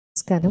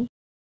నమస్కారం.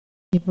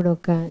 ఇప్పుడు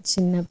ఒక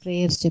చిన్న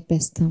ప్రేయర్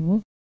చెప్పేస్తాము.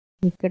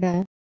 ఇక్కడ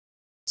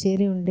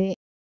చేరి ఉండే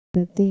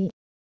ప్రతి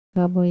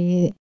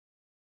కాబోయే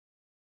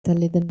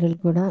తల్లిదండ్రులు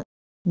కూడా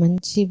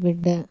మంచి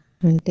బిడ్డ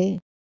అంటే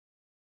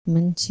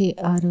మంచి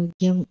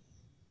ఆరోగ్యం,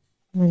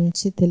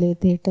 మంచి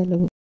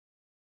తెలివితేటలు,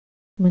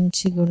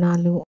 మంచి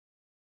గుణాలు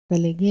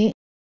కలిగే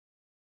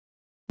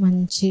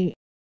మంచి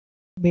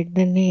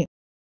బిడ్డని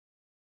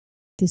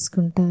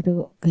తీసుకుంటారు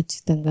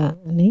ఖచ్చితంగా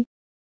అని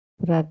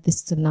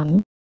ప్రార్థిస్తున్నాను.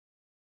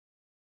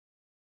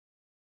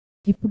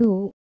 ఇప్పుడు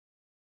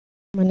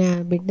మన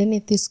బిడ్డని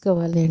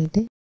తీసుకోవాలి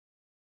అంటే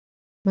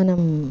మనం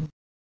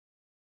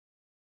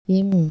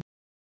ఏం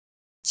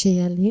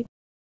చేయాలి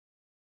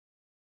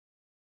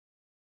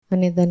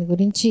అనే దాని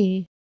గురించి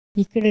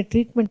ఇక్కడ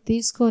ట్రీట్మెంట్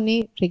తీసుకొని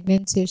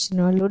ప్రెగ్నెన్సీ వచ్చిన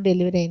వాళ్ళు,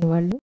 డెలివరీ అయిన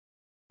వాళ్ళు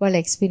వాళ్ళ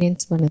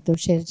ఎక్స్పీరియన్స్ మనతో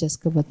షేర్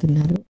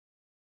చేసుకోబోతున్నారు.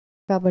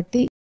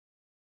 కాబట్టి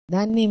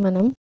దాన్ని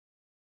మనం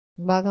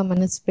బాగా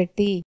మనసు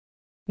పెట్టి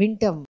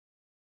వింటాం.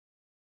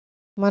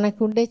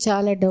 మనకుండే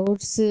చాలా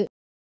డౌట్స్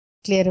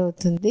క్లియర్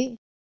అవుతుంది.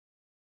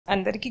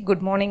 అందరికీ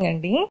గుడ్ మార్నింగ్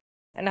అండి.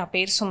 నా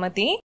పేరు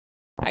సుమతి.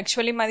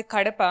 యాక్చువల్లీ మాది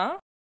కడప.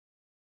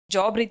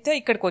 జాబ్ రీత్యా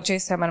ఇక్కడికి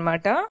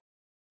వచ్చేసామన్నమాట.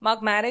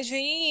 మాకు మ్యారేజ్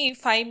అయ్యి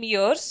 5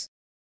 years.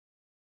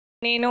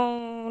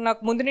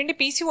 నాకు ముందు నుండి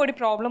పీసీఓడి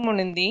ప్రాబ్లం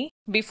ఉండింది.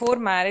 బిఫోర్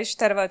మ్యారేజ్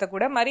తర్వాత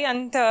కూడా మరి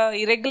అంత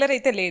ఇరెగ్యులర్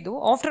అయితే లేదు.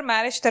 ఆఫ్టర్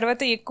మ్యారేజ్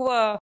తర్వాత ఎక్కువ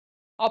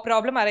ఆ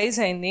ప్రాబ్లం అరైజ్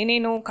అయింది.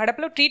 నేను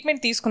కడపలో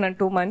ట్రీట్మెంట్ తీసుకున్నాను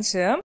 2 months.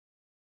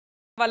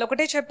 వాళ్ళు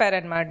ఒకటే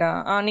చెప్పారనమాట,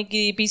 నీకు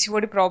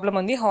పీసీఓడి ప్రాబ్లం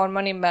ఉంది,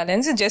 హార్మోన్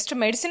ఇంబ్యాలెన్స్, జస్ట్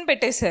మెడిసిన్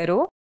పెట్టేశారు.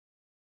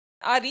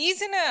 ఆ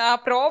రీజన్, ఆ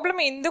ప్రాబ్లం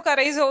ఎందుకు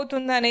అరైజ్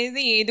అవుతుంది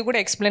అనేది ఏది కూడా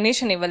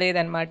ఎక్స్ప్లెనేషన్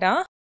ఇవ్వలేదన్నమాట.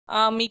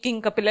 మీకు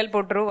ఇంకా పిల్లలు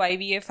పుట్టరు,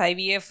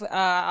 ఐవీఎఫ్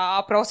ఆ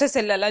ప్రాసెస్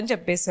వెళ్ళాలని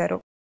చెప్పేశారు.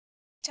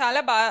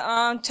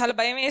 చాలా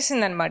భయం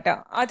వేసింది అనమాట.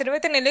 ఆ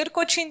తర్వాత నెల్లూరుకి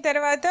వచ్చిన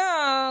తర్వాత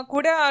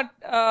కూడా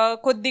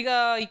కొద్దిగా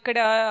ఇక్కడ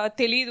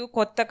తెలీదు,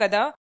 కొత్త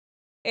కదా,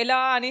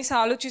 ఎలా అనేసి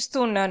ఆలోచిస్తూ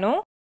ఉన్నాను.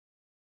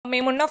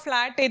 మేమున్న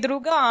ఫ్లాట్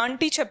ఎదురుగా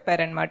ఆంటీ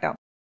చెప్పారనమాట,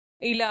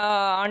 ఇలా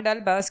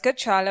ఆండాల్ భాస్కర్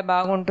చాలా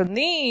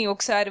బాగుంటుంది,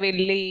 ఒకసారి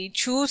వెళ్ళి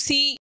చూసి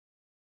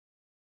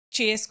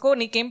చేసుకో,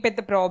 నీకేం పెద్ద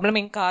ప్రాబ్లం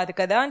ఏం కాదు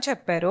కదా అని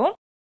చెప్పారు.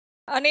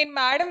 నేను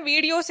మేడం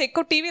వీడియోస్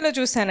ఎక్కువ టీవీలో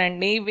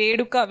చూశానండి,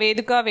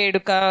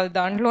 వేడుక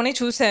దాంట్లోనే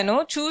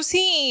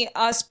చూసి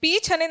ఆ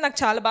స్పీచ్ అనేది నాకు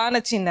చాలా బాగా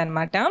నచ్చింది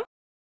అనమాట.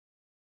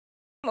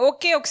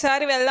 ఓకే,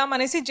 ఒకసారి వెళ్దాం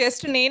అనేసి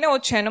జస్ట్ నేనే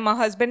వచ్చాను, మా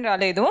హస్బెండ్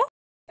రాలేదు.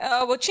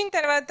 వచ్చిన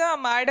తర్వాత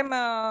మేడం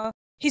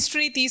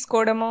హిస్టరీ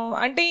తీసుకోవడము,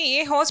 అంటే ఏ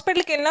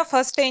హాస్పిటల్కి వెళ్ళినా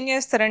ఫస్ట్ ఏం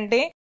చేస్తారంటే,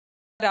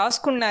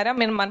 రాసుకున్నారా,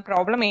 మన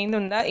ప్రాబ్లం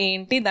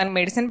ఏంటి, దాని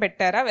మెడిసిన్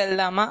పెట్టారా,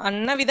 వెళ్దామా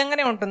అన్న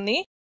విధంగానే ఉంటుంది.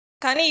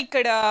 కానీ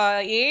ఇక్కడ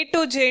A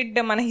to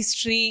Z మన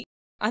హిస్టరీ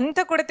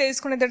అంతా కూడా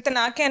తెలుసుకున్న తర్వాత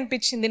నాకే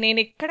అనిపించింది, నేను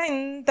ఎక్కడ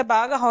ఇంత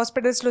బాగా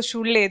హాస్పిటల్స్లో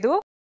చూడలేదు.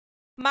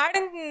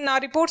 మేడం నా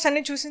రిపోర్ట్స్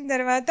అన్ని చూసిన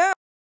తర్వాత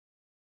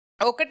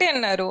ఒకటే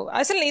అన్నారు,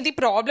 అసలు ఇది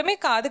ప్రాబ్లమే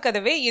కాదు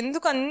కదవే,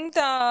 ఎందుకు అంత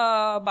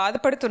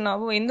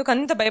బాధపడుతున్నావు, ఎందుకు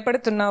అంత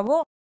భయపడుతున్నావు,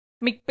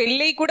 మీకు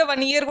పెళ్ళి కూడా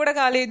 1 year కూడా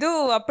కాలేదు,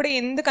 అప్పుడే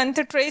ఎందుకు అంత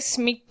ట్రేస్,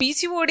 మీకు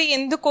పీసీఓడి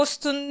ఎందుకు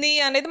వస్తుంది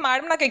అనేది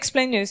మేడం నాకు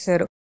ఎక్స్ప్లెయిన్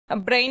చేశారు.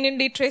 బ్రెయిన్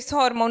నుండి ట్రెస్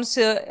హార్మోన్స్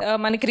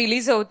మనకి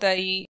రిలీజ్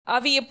అవుతాయి,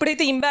 అవి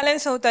ఎప్పుడైతే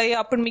ఇంబ్యాలెన్స్ అవుతాయి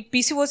అప్పుడు మీకు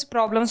పీసీఓస్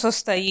ప్రాబ్లమ్స్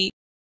వస్తాయి,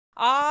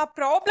 ఆ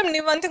ప్రాబ్లం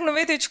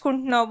నువ్వే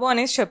తెచ్చుకుంటున్నావు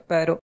అనేసి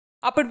చెప్పారు.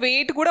 అప్పుడు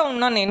వెయిట్ కూడా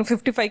ఉన్నాను నేను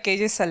 55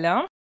 kgs అలా.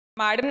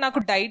 మేడం నాకు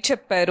డైట్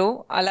చెప్పారు,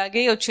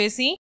 అలాగే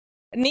వచ్చేసి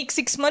నీకు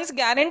 6 months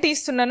గ్యారంటీ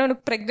ఇస్తున్నాను,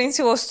 నీకు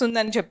ప్రెగ్నెన్సీ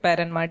వస్తుందని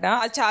చెప్పారనమాట.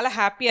 అది చాలా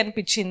హ్యాపీ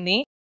అనిపించింది.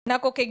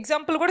 నాకు ఒక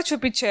ఎగ్జాంపుల్ కూడా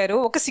చూపించారు.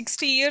 ఒక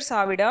 60 years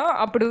ఆవిడ,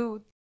 అప్పుడు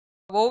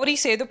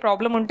ఓవరీస్ ఏదో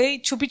ప్రాబ్లం ఉంటే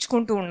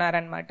చూపించుకుంటూ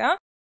ఉన్నారనమాట.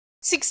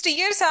 60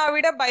 years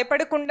ఆవిడ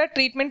భయపడకుండా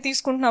ట్రీట్మెంట్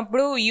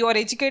తీసుకుంటున్నప్పుడు, మీరు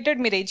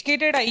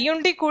ఎడ్యుకేటెడ్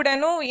అయ్యుండి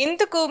కూడాను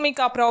ఎందుకు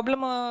మీకు ఆ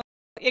ప్రాబ్లమ్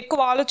ఎక్కువ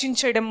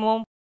ఆలోచించడము,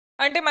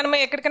 అంటే మనం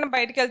ఎక్కడికైనా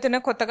బయటకు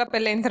వెళ్తున్నా కొత్తగా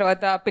పెళ్ళైన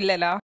తర్వాత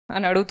పిల్లలా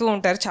అని అడుగుతూ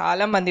ఉంటారు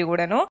చాలా మంది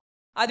కూడాను.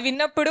 అది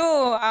విన్నప్పుడు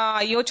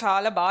అయ్యో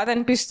చాలా బాధ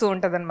అనిపిస్తూ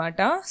ఉంటుంది అనమాట.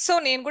 సో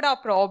నేను కూడా ఆ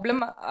ప్రాబ్లం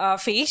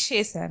ఫేస్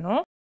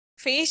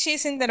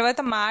చేసిన తర్వాత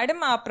మేడం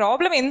ఆ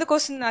ప్రాబ్లం ఎందుకు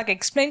వస్తుంది నాకు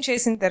ఎక్స్ప్లెయిన్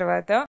చేసిన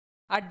తర్వాత,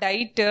 ఆ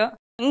డైట్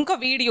ఇంకా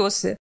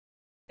వీడియోస్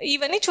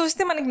ఇవన్నీ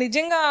చూస్తే మనకి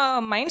నిజంగా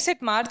మైండ్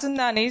సెట్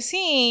మారుతుందా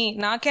అనేసి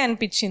నాకే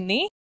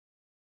అనిపించింది.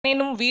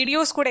 నేను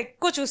వీడియోస్ కూడా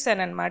ఎక్కువ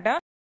చూశాను అనమాట.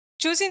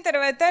 చూసిన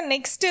తర్వాత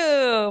నెక్స్ట్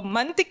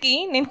మంత్కి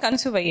నేను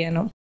కన్సీవ్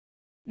అయ్యాను.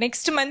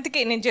 నెక్స్ట్ మంత్కి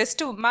నేను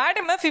జస్ట్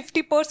మేడం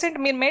 50%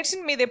 మీరు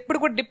మెడిసిన్ మీద ఎప్పుడు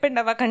కూడా డిపెండ్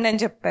అవ్వకండి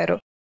అని చెప్పారు.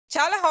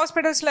 చాలా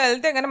హాస్పిటల్స్లో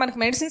వెళ్తే కానీ మనకు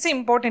మెడిసిన్స్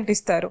ఇంపార్టెంట్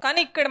ఇస్తారు, కానీ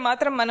ఇక్కడ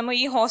మాత్రం మనము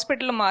ఈ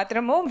హాస్పిటల్లో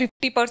మాత్రము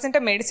 50%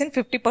 మెడిసిన్,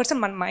 50%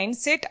 మన మైండ్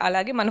సెట్,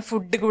 అలాగే మన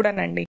ఫుడ్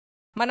కూడానండి.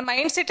 మన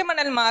మైండ్ సెట్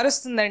మనల్ని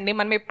మారుస్తుందండి.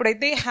 మనం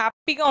ఎప్పుడైతే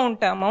హ్యాపీగా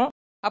ఉంటామో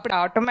అప్పుడు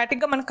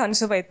ఆటోమేటిక్గా మనం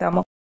కన్సీవ్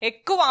అవుతాము.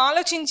 ఎక్కువ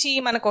ఆలోచించి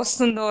మనకు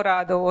వస్తుందో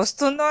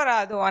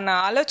రాదో అన్న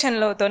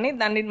ఆలోచనలతోనే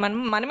దాన్ని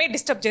మనమే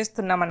డిస్టర్బ్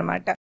చేస్తున్నాం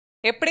అనమాట.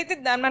 ఎప్పుడైతే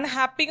మనం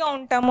హ్యాపీగా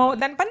ఉంటామో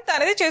దాని పని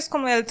తనదే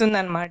చేసుకుని వెళ్తుంది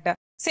అనమాట.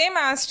 సేమ్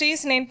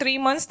యాస్ట్రీస్ నేను 3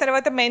 months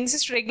తర్వాత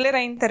మెన్సెస్ రెగ్యులర్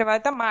అయిన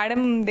తర్వాత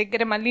మేడం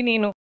దగ్గర మళ్ళీ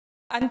నేను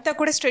అంతా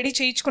కూడా స్టడీ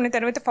చేయించుకున్న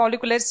తర్వాత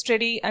ఫాలిక్యులర్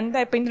స్టడీ అంతా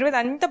అయిపోయిన తర్వాత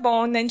అంతా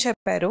బాగుందని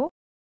చెప్పారు.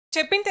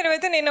 చెప్పిన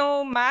తర్వాత నేను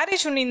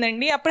మ్యారేజ్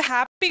ఉన్నిందండి. అప్పుడు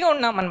హ్యాపీగా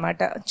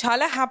ఉన్నామన్నమాట.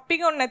 చాలా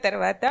హ్యాపీగా ఉన్న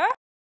తర్వాత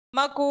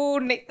మాకు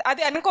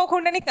అది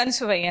అనుకోకుండానే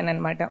కన్సీవ్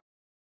అయ్యానన్నమాట.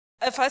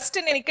 ఫస్ట్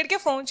నేను ఇక్కడికే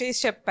ఫోన్ చేసి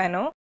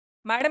చెప్పాను.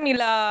 మేడం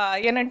ఇలా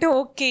అయ్యానంటే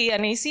ఓకే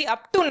అనేసి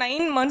అప్ టు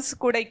 9 months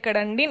కూడా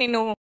ఇక్కడండి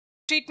నేను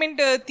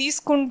ట్రీట్మెంట్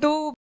తీసుకుంటూ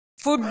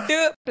ఫుడ్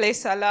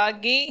ప్లస్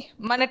అలాగే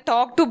మన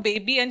టాక్ టు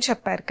బేబీ అని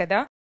చెప్పారు కదా,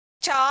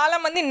 చాలా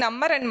మంది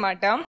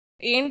నమ్మరనమాట.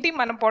 ఏంటి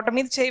మన పొట్ట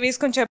మీద చేయి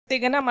వేసుకొని చెప్తే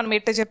గన మనం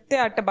ఎట్ట చెప్తే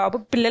అట్ట బాబు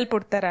పిల్లలు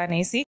పుడతారా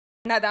అనేసి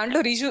నా దాంట్లో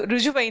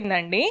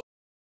రుజువైందండి.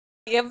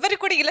 ఎవరు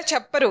కూడా ఇలా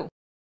చెప్పరు.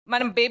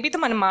 మనం బేబీతో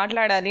మనం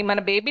మాట్లాడాలి, మన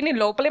బేబీని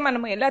లోపలే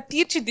మనం ఎలా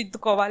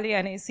తీర్చిదిద్దుకోవాలి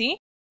అనేసి.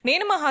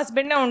 నేను మా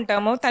హస్బెండే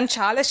ఉంటాము. తను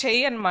చాలా షై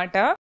అనమాట,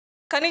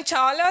 కానీ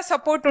చాలా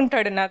సపోర్ట్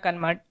ఉంటాడు నాకు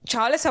అనమాట.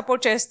 చాలా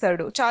సపోర్ట్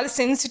చేస్తాడు, చాలా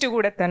సెన్సిటివ్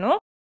కూడా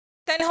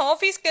తను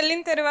ఆఫీస్కి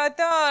వెళ్ళిన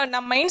తర్వాత నా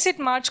మైండ్ సెట్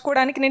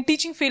మార్చుకోవడానికి నేను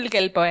టీచింగ్ ఫీల్డ్కి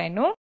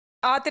వెళ్ళిపోయాను.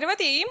 ఆ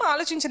తర్వాత ఏం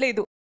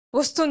ఆలోచించలేదు,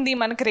 వస్తుంది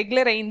మనకు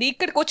రెగ్యులర్ అయింది.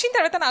 ఇక్కడికి వచ్చిన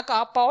తర్వాత నాకు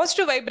ఆ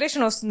పాజిటివ్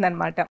వైబ్రేషన్ వస్తుంది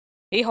అనమాట.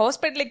 ఈ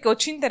హాస్పిటల్కి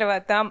వచ్చిన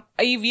తర్వాత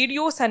ఈ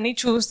వీడియోస్ అన్ని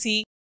చూసి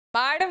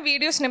మేడం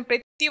వీడియోస్ నేను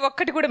ప్రతి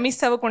ఒక్కటి కూడా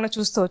మిస్ అవ్వకుండా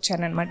చూస్తూ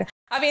వచ్చానమాట.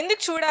 అవి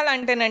ఎందుకు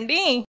చూడాలంటేనండి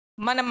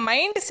మన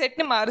మైండ్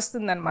సెట్ని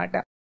మారుస్తుంది అనమాట.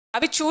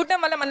 అవి చూడడం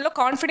వల్ల మనలో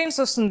కాన్ఫిడెన్స్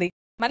వస్తుంది.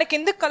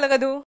 మనకెందుకు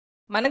కలగదు,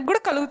 మనకు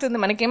కూడా కలుగుతుంది.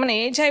 మనకేమైనా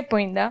ఏజ్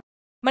అయిపోయిందా,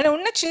 మనం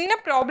ఉన్న చిన్న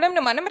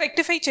ప్రాబ్లమ్ని మనం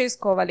రెక్టిఫై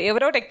చేసుకోవాలి,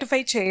 ఎవరో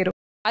రెక్టిఫై చేయరు.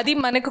 అది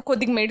మనకు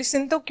కొద్దిగా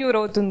మెడిసిన్తో క్యూర్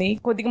అవుతుంది,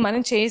 కొద్దిగా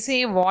మనం చేసే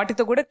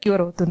వాటితో కూడా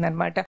క్యూర్ అవుతుంది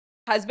అనమాట.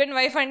 హస్బెండ్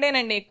వైఫ్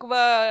అంటేనండి ఎక్కువ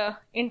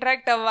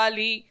ఇంటరాక్ట్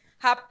అవ్వాలి,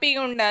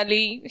 హ్యాపీగా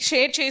ఉండాలి,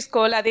 షేర్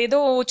చేసుకోవాలి. అదేదో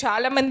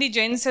చాలా మంది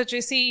జెంట్స్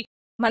వచ్చేసి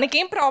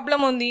మనకేం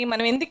ప్రాబ్లం ఉంది,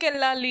 మనం ఎందుకు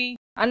వెళ్ళాలి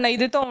అన్న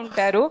ఇదితో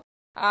ఉంటారు.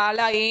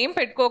 అలా ఏం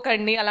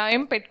పెట్టుకోకండి. అలా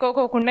ఏం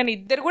పెట్టుకోకుండా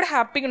ఇద్దరు కూడా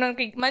హ్యాపీగా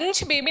ఉన్న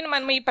మంచి బేబీని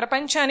మనం ఈ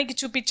ప్రపంచానికి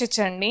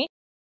చూపించచ్చండి.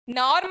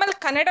 నార్మల్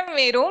కనడం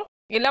వేరు,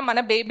 ఇలా మన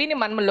బేబీని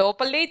మనం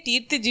లోపలే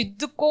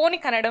తీర్చిదిద్దుకొని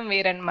కనడం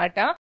వేరనమాట.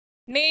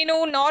 నేను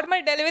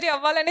నార్మల్ డెలివరీ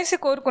అవ్వాలనేసి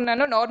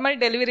కోరుకున్నాను,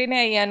 నార్మల్ డెలివరీనే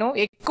అయ్యాను.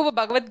 ఎక్కువ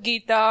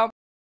భగవద్గీత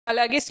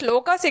అలాగే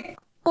శ్లోకాస్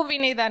ఎక్కువ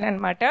వినేదాని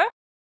అనమాట.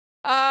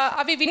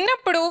 అవి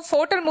విన్నప్పుడు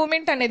ఫోటల్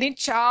మూమెంట్ అనేది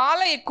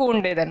చాలా ఎక్కువ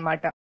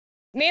ఉండేదన్నమాట.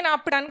 నేను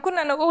అప్పుడు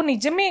అనుకున్నాను, ఓ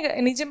నిజమే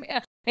నిజమే,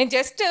 నేను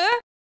జస్ట్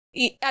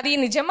అది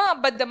నిజమా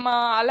అబద్ధమా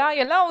అలా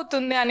ఎలా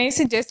అవుతుంది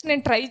అనేసి జస్ట్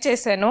నేను ట్రై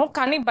చేశాను.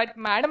 కానీ బట్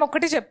మేడం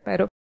ఒకటి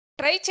చెప్పారు,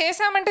 ట్రై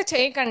చేసామంటే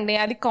చేయకండి,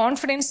 అది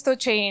కాన్ఫిడెన్స్తో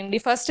చేయండి.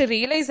 ఫస్ట్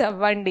రియలైజ్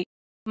అవ్వండి,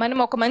 మనం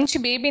ఒక మంచి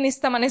బేబీని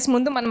ఇస్తాం అనేసి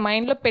ముందు మన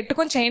మైండ్లో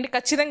పెట్టుకొని చేయండి,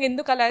 ఖచ్చితంగా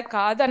ఎందుకు అలా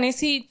కాదు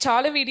అనేసి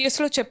చాలా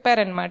వీడియోస్లో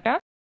చెప్పారనమాట.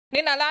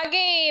 నేను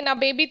అలాగే నా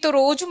బేబీతో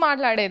రోజు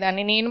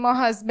మాట్లాడేదాన్ని. నేను మా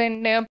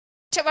హస్బెండ్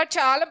వాడు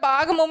చాలా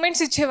బాగా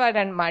మూమెంట్స్ ఇచ్చేవాడు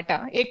అనమాట.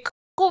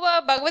 ఎక్కువ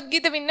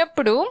భగవద్గీత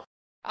విన్నప్పుడు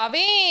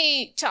అవే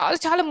చాలా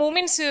చాలా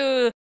మూమెంట్స్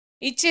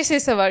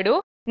ఇచ్చేసేసేవాడు.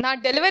 నా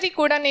డెలివరీ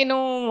కూడా నేను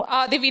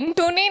అది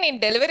వింటూనే నేను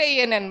డెలివరీ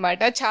అయ్యాను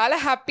అనమాట. చాలా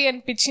హ్యాపీ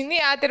అనిపించింది.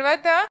 ఆ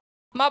తర్వాత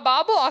మా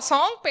బాబు ఆ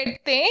సాంగ్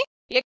పెడితే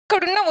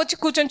ఎక్కడున్నా వచ్చి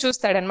కూర్చొని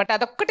చూస్తాడనమాట,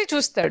 అదొక్కటే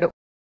చూస్తాడు.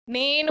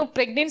 నేను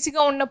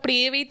ప్రెగ్నెన్సీగా ఉన్నప్పుడు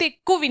ఏవైతే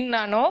ఎక్కువ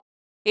విన్నానో,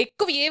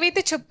 ఎక్కువ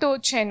ఏవైతే చెప్తూ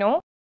వచ్చానో,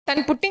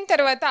 తను పుట్టిన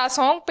తర్వాత ఆ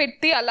సాంగ్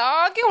పెట్టి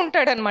అలాగే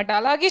ఉంటాడనమాట.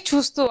 అలాగే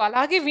చూస్తూ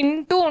అలాగే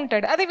వింటూ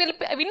ఉంటాడు. అది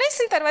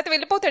వినేసిన తర్వాత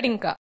వెళ్ళిపోతాడు.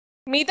 ఇంకా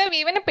మిగతా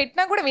ఏమైనా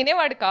పెట్టినా కూడా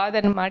వినేవాడు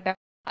కాదనమాట.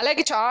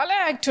 అలాగే చాలా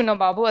యాక్టివ్ నా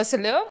బాబు.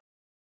 అసలు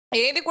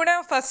ఏది కూడా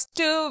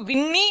ఫస్ట్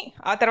విన్ని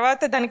ఆ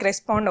తర్వాత దానికి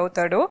రెస్పాండ్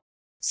అవుతాడు.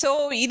 సో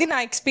ఇది నా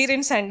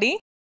ఎక్స్పీరియన్స్ అండి.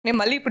 నేను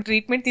మళ్ళీ ఇప్పుడు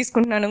ట్రీట్మెంట్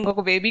తీసుకుంటున్నాను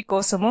ఇంకొక బేబీ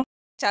కోసము.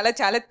 చాలా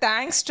చాలా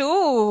థ్యాంక్స్ టు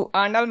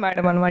ఆండాల్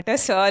మేడం అనమాట,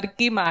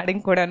 సార్కి మేడం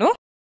కూడాను.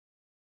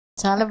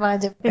 చాలా బాగా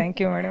చెప్పి.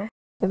 Thank you madam.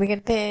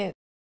 ఎందుకంటే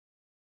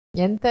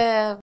ఎంత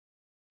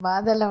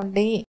బాధలో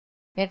ఉండి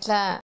ఎట్లా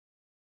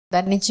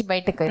దాని నుంచి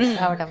బయటకు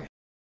రావడం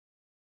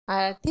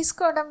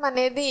తీసుకోవడం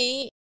అనేది.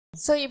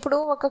 సో ఇప్పుడు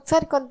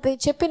ఒక్కొక్కసారి కొంత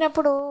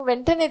చెప్పినప్పుడు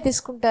వెంటనే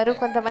తీసుకుంటారు,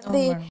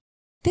 కొంతమంది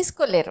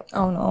తీసుకోలేరు.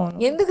 అవును.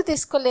 ఎందుకు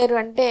తీసుకోలేరు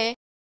అంటే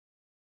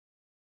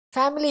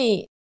ఫ్యామిలీ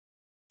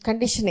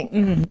కండిషనింగ్,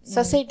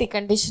 సొసైటీ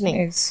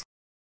కండిషనింగ్.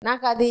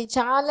 నాకు అది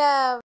చాలా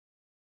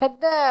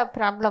పెద్ద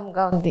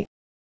ప్రాబ్లంగా ఉంది.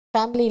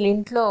 ఫ్యామిలీలు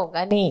ఇంట్లో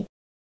కానీ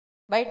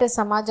బయట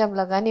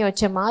సమాజంలో కానీ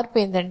వచ్చే మార్పు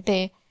ఏంటంటే,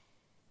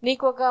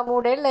 నీకు ఒక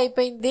 3 ఏళ్ళు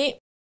అయిపోయింది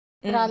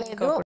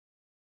రాలేదు,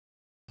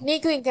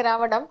 నీకు ఇంక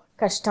రావడం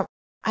కష్టం.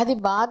 అది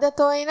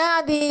బాధతో అయినా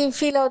అది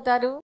ఫీల్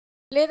అవుతారు,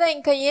 లేదా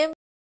ఇంకా ఏం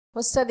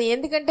వస్తుంది.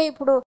 ఎందుకంటే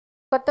ఇప్పుడు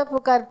కొత్త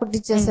పుకారు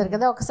పుట్టించేస్తారు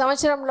కదా, 1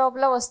 సంవత్సరం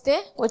లోపల వస్తే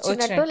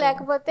వచ్చినట్టు,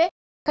 లేకపోతే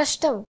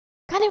కష్టం.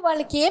 కానీ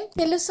వాళ్ళకి ఏం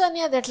తెలుసు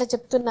అని అది అట్లా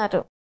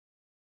చెప్తున్నారు.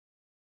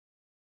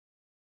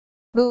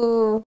 ఇప్పుడు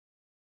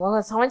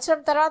 1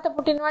 సంవత్సరం తర్వాత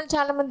పుట్టిన వాళ్ళు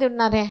చాలా మంది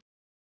ఉన్నారే,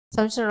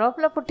 సంవత్సరం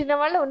లోపల పుట్టిన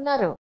వాళ్ళు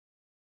ఉన్నారు.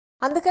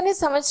 అందుకని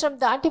సంవత్సరం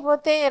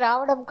దాటిపోతే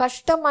రావడం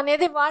కష్టం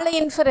అనేది వాళ్ళ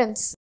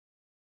ఇన్ఫరెన్స్,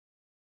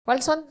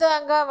 వాళ్ళు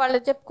సొంతంగా వాళ్ళు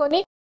చెప్పుకొని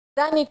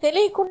దాన్ని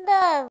తెలియకుండా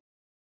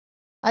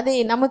అది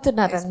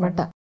నమ్ముతున్నారు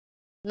అనమాట.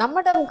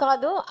 నమ్మడం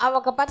కాదు, ఆ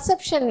ఒక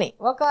పర్సెప్షన్ని,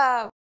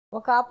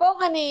 ఒక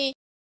అపోహని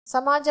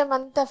సమాజం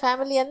అంతా,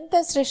 ఫ్యామిలీ అంతా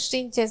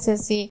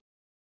సృష్టించేసేసి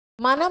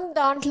మనం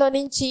దాంట్లో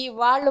నుంచి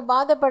వాళ్ళు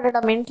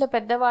బాధపడడం, ఇంట్లో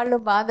పెద్దవాళ్ళు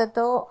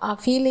బాధతో ఆ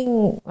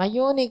ఫీలింగ్,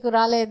 అయ్యో నీకు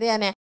రాలేదే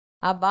అనే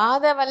ఆ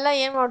బాధ వల్ల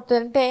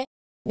ఏమవుతుందంటే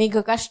నీకు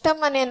కష్టం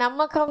అనే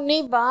నమ్మకంని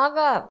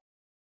బాగా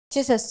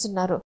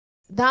చేసేస్తున్నారు.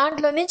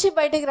 దాంట్లో నుంచి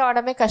బయటికి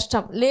రావడమే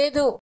కష్టం.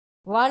 లేదు,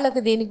 వాళ్ళకు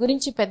దీని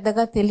గురించి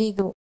పెద్దగా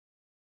తెలియదు,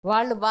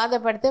 వాళ్ళు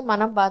బాధపడితే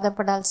మనం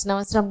బాధపడాల్సిన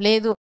అవసరం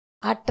లేదు.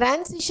 ఆ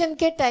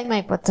ట్రాన్సిషన్కే టైం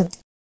అయిపోతుంది.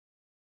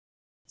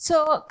 సో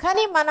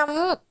కానీ మనం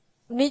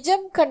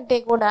నిజం కంటే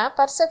కూడా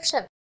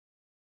పర్సెప్షన్,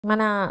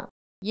 మన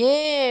ఏ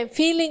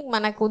ఫీలింగ్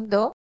మనకు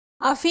ఉందో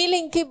ఆ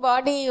ఫీలింగ్కి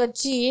బాడీ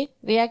వచ్చి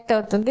రియాక్ట్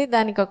అవుతుంది.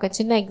 దానికి ఒక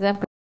చిన్న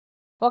ఎగ్జాంపుల్.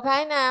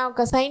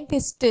 ఒక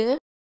సైంటిస్ట్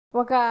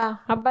ఒక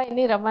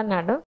అబ్బాయిని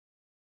రమ్మన్నాడు.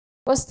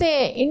 వస్తే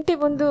ఇంటి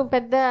ముందు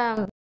పెద్ద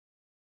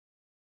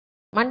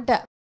మంట,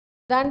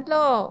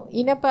 దాంట్లో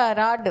ఇనప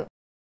రాడ్,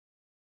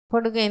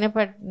 పొడుగు ఇనప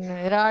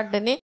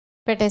రాడ్ని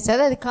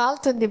పెట్టేశారు. అది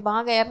కాలుతుంది,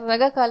 బాగా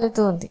ఎర్రగా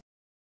కాలుతూ ఉంది.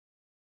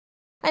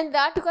 ఆయన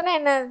దాటుకొని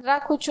ఆయన రా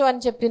కూర్చో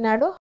అని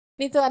చెప్పినాడు.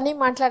 నీతో అన్నీ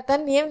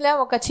మాట్లాడతాను, ఏంలే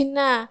ఒక చిన్న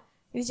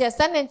ఇది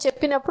చేస్తాను, నేను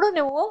చెప్పినప్పుడు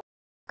నువ్వు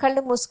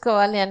కళ్ళు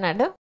మూసుకోవాలి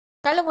అన్నాడు.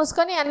 కళ్ళు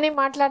మూసుకొని అన్నీ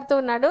మాట్లాడుతూ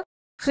ఉన్నాడు.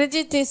 ఫ్రిడ్జ్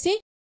తీసి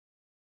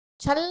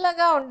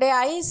చల్లగా ఉండే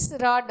ఐస్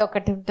రాడ్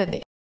ఒకటి ఉంటుంది,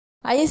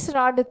 ఐస్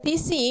రాడ్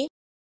తీసి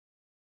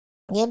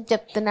ఏం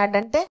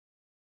చెప్తున్నాడంటే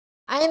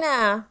ఆయన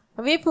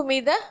వీపు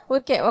మీద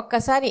ఊరికే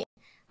ఒక్కసారి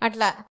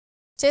అట్లా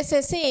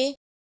చేసేసి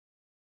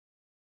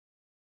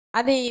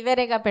అది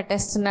వేరేగా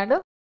పెట్టేస్తున్నాడు.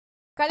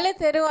 కళ్ళు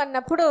తెరువు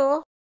అన్నప్పుడు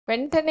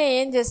వెంటనే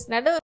ఏం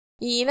చేస్తున్నాడు,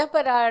 ఈ ఇనప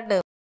రాడ్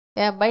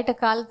బయట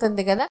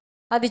కాలుతుంది కదా,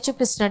 అది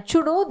చూపిస్తున్నాడు.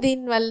 చూడు,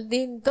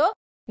 దీంతో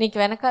నీకు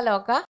వెనకాల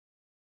ఒక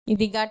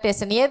ఇది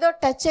ఘాటేసాను, ఏదో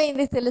టచ్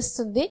అయింది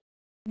తెలుస్తుంది,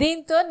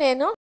 దీంతో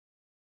నేను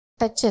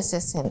టచ్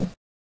చేసేసాను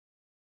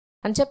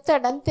అని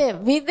చెప్తాడు. అంతే,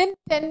 విదిన్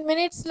 10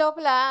 minutes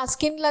లోపల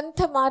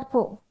స్కిన్లంతా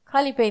మార్పు,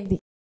 కాలిపోయింది.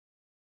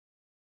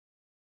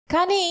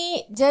 కానీ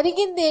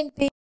జరిగింది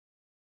ఏంటి,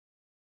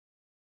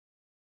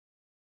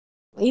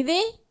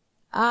 ఇది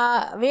ఆ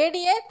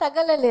వేడియే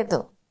తగలలేదు,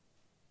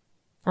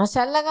 ఆ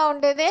చల్లగా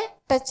ఉండేదే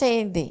టచ్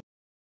అయింది.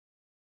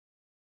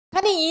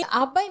 కానీ ఆ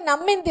అబ్బాయి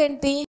నమ్మింది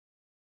ఏంటి,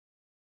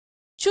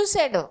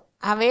 చూశాడు,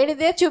 ఆ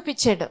వేడిదే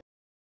చూపించాడు,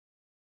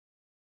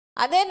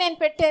 అదే నేను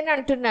పెట్టాను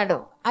అంటున్నాడు.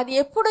 అది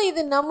ఎప్పుడు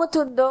ఇది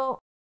నమ్ముతుందో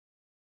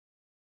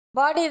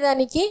బాడీ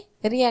దానికి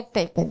రియాక్ట్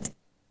అయిపోయింది.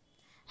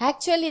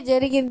 యాక్చువల్లీ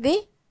జరిగింది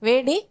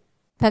వేడి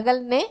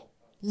తగలనే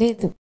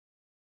లేదు.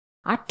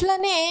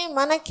 అట్లనే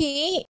మనకి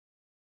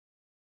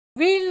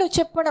వీళ్ళు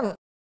చెప్పడం,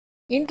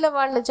 ఇంట్లో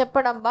వాళ్ళు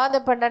చెప్పడం,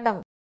 బాధపడడం,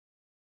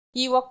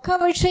 ఈ ఒక్క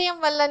విషయం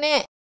వల్లనే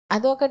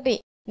అదొకటి.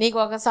 నీకు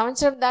 1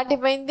 సంవత్సరం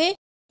దాటిపోయింది,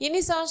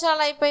 ఇన్ని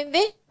సంవత్సరాలు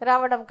అయిపోయింది,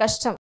 రావడం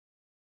కష్టం.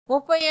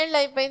 30 ఏళ్ళు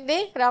అయిపోయింది,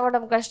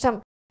 రావడం కష్టం.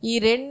 ఈ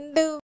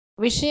 2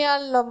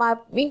 విషయాల్లో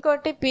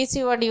ఇంకోటి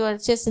పీసీఓడి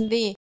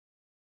వచ్చేసింది,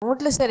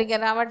 ముట్లు సరిగ్గా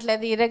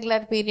రావట్లేదు,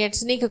 ఇర్రెగ్యులర్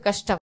పీరియడ్స్, నీకు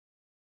కష్టం.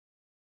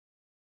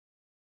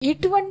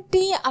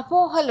 ఇటువంటి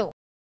అపోహలు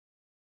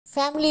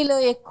ఫ్యామిలీలో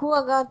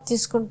ఎక్కువగా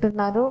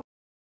తీసుకుంటున్నారు.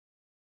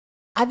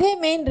 అదే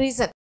మెయిన్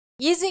రీజన్.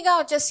 ఈజీగా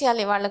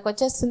వచ్చేసేయాలి, వాళ్ళకి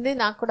వచ్చేస్తుంది,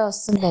 నాకు కూడా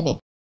వస్తుందని.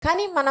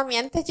 కానీ మనం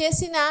ఎంత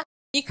చేసినా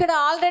ఇక్కడ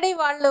ఆల్రెడీ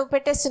వాళ్ళు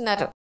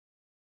పెట్టేస్తున్నారు,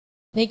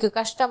 నీకు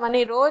కష్టం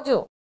అని. రోజు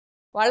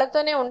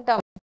వాళ్ళతోనే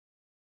ఉంటాం,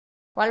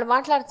 వాళ్ళు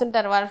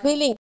మాట్లాడుతుంటారు, వాళ్ళ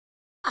ఫీలింగ్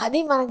అది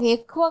మనకి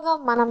ఎక్కువగా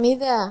మన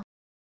మీద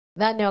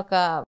దాని ఒక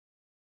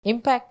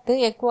ఇంపాక్ట్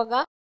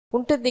ఎక్కువగా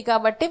ఉంటుంది.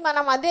 కాబట్టి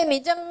మనం అదే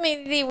నిజం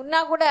ఇది ఉన్నా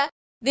కూడా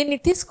దీన్ని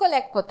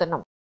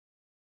తీసుకోలేకపోతున్నాం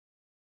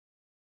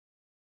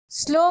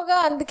స్లోగా.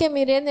 అందుకే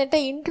మీరేంటంటే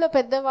ఇంట్లో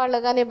పెద్దవాళ్ళు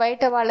కానీ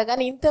బయట వాళ్ళు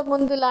కానీ ఇంత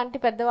ముందు లాంటి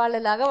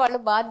పెద్దవాళ్ళలాగా వాళ్ళు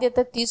బాధ్యత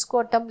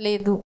తీసుకోవటం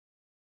లేదు.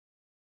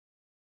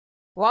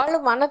 వాళ్ళు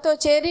మనతో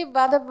చేరి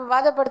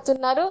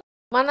బాధపడుతున్నారు,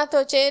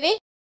 మనతో చేరి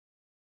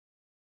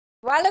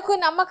వాళ్లకు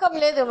నమ్మకం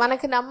లేదు,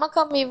 మనకి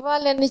నమ్మకం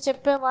ఇవ్వాలని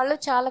చెప్పేవాళ్ళు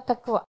చాలా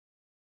తక్కువ.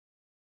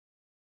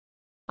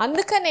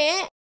 అందుకనే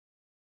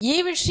ఈ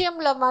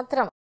విషయంలో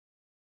మాత్రం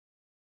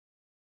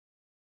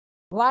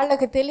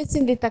వాళ్ళకి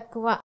తెలిసింది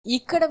తక్కువ.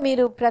 ఇక్కడ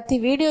మీరు ప్రతి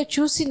వీడియో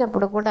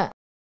చూసినప్పుడు కూడా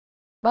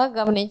బాగా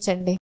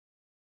గమనించండి,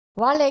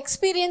 వాళ్ళ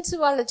ఎక్స్పీరియన్స్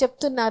వాళ్ళు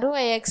చెప్తున్నారు,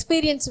 ఆ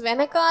ఎక్స్పీరియన్స్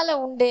వెనకాల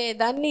ఉండే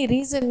దాన్ని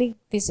రీజన్ని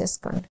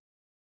తీసేసుకోండి.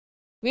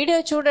 వీడియో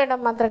చూడడం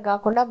మాత్రం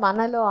కాకుండా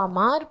మనలో ఆ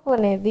మార్పు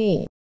అనేది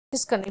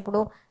తీసుకోండి.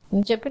 ఇప్పుడు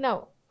నేను చెప్పిన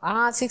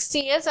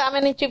 60 years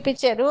ఆమెని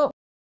చూపించారు,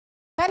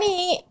 కానీ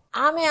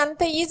ఆమె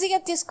అంత ఈజీగా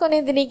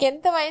తీసుకునేది నీకు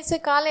ఎంత వయసు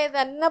కాలేదు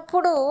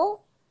అన్నప్పుడు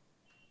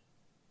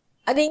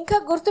అది ఇంకా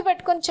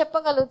గుర్తుపెట్టుకొని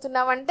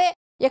చెప్పగలుగుతున్నావంటే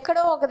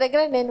ఎక్కడో ఒక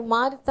దగ్గర నేను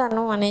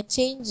మారుతాను అనే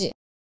చేంజ్,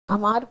 ఆ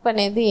మార్పు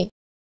అనేది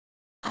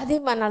అది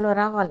మనలో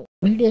రావాలి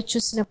వీడియో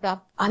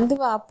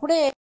చూసినప్పుడు.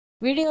 అప్పుడే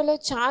వీడియోలో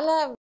చాలా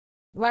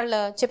వాళ్ళు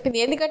చెప్పింది,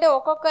 ఎందుకంటే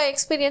ఒక్కొక్క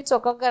ఎక్స్పీరియన్స్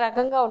ఒక్కొక్క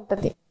రకంగా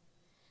ఉంటుంది.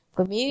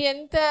 మీరు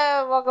ఎంత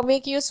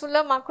మీకు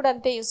యూస్ఫుల్లో మాకు కూడా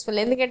అంతే యూస్ఫుల్.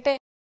 ఎందుకంటే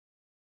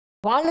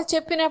వాళ్ళు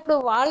చెప్పినప్పుడు,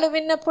 వాళ్ళు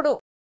విన్నప్పుడు,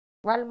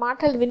 వాళ్ళ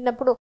మాటలు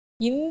విన్నప్పుడు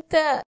ఇంత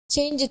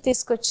చేంజ్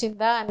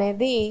తీసుకొచ్చిందా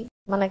అనేది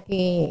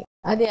మనకి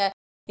అది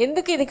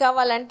ఎందుకు ఇది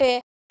కావాలంటే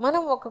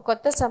మనం ఒక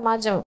కొత్త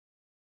సమాజం,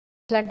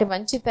 ఇట్లాంటి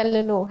మంచి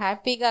తల్లులు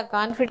హ్యాపీగా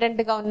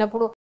కాన్ఫిడెంట్గా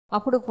ఉన్నప్పుడు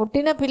అప్పుడు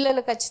పుట్టిన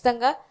పిల్లలు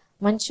ఖచ్చితంగా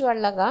మంచి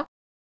వాళ్ళగా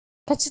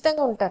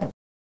ఖచ్చితంగా ఉంటారు.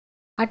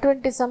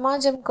 అటువంటి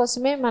సమాజం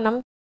కోసమే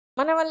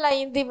మన వల్ల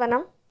అయింది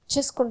మనం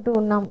చేసుకుంటూ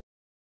ఉన్నాం.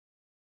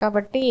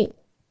 కాబట్టి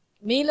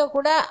మీలో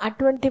కూడా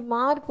అటువంటి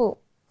మార్పు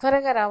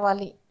త్వరగా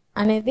రావాలి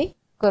అనేది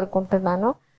కోరుకుంటున్నాను.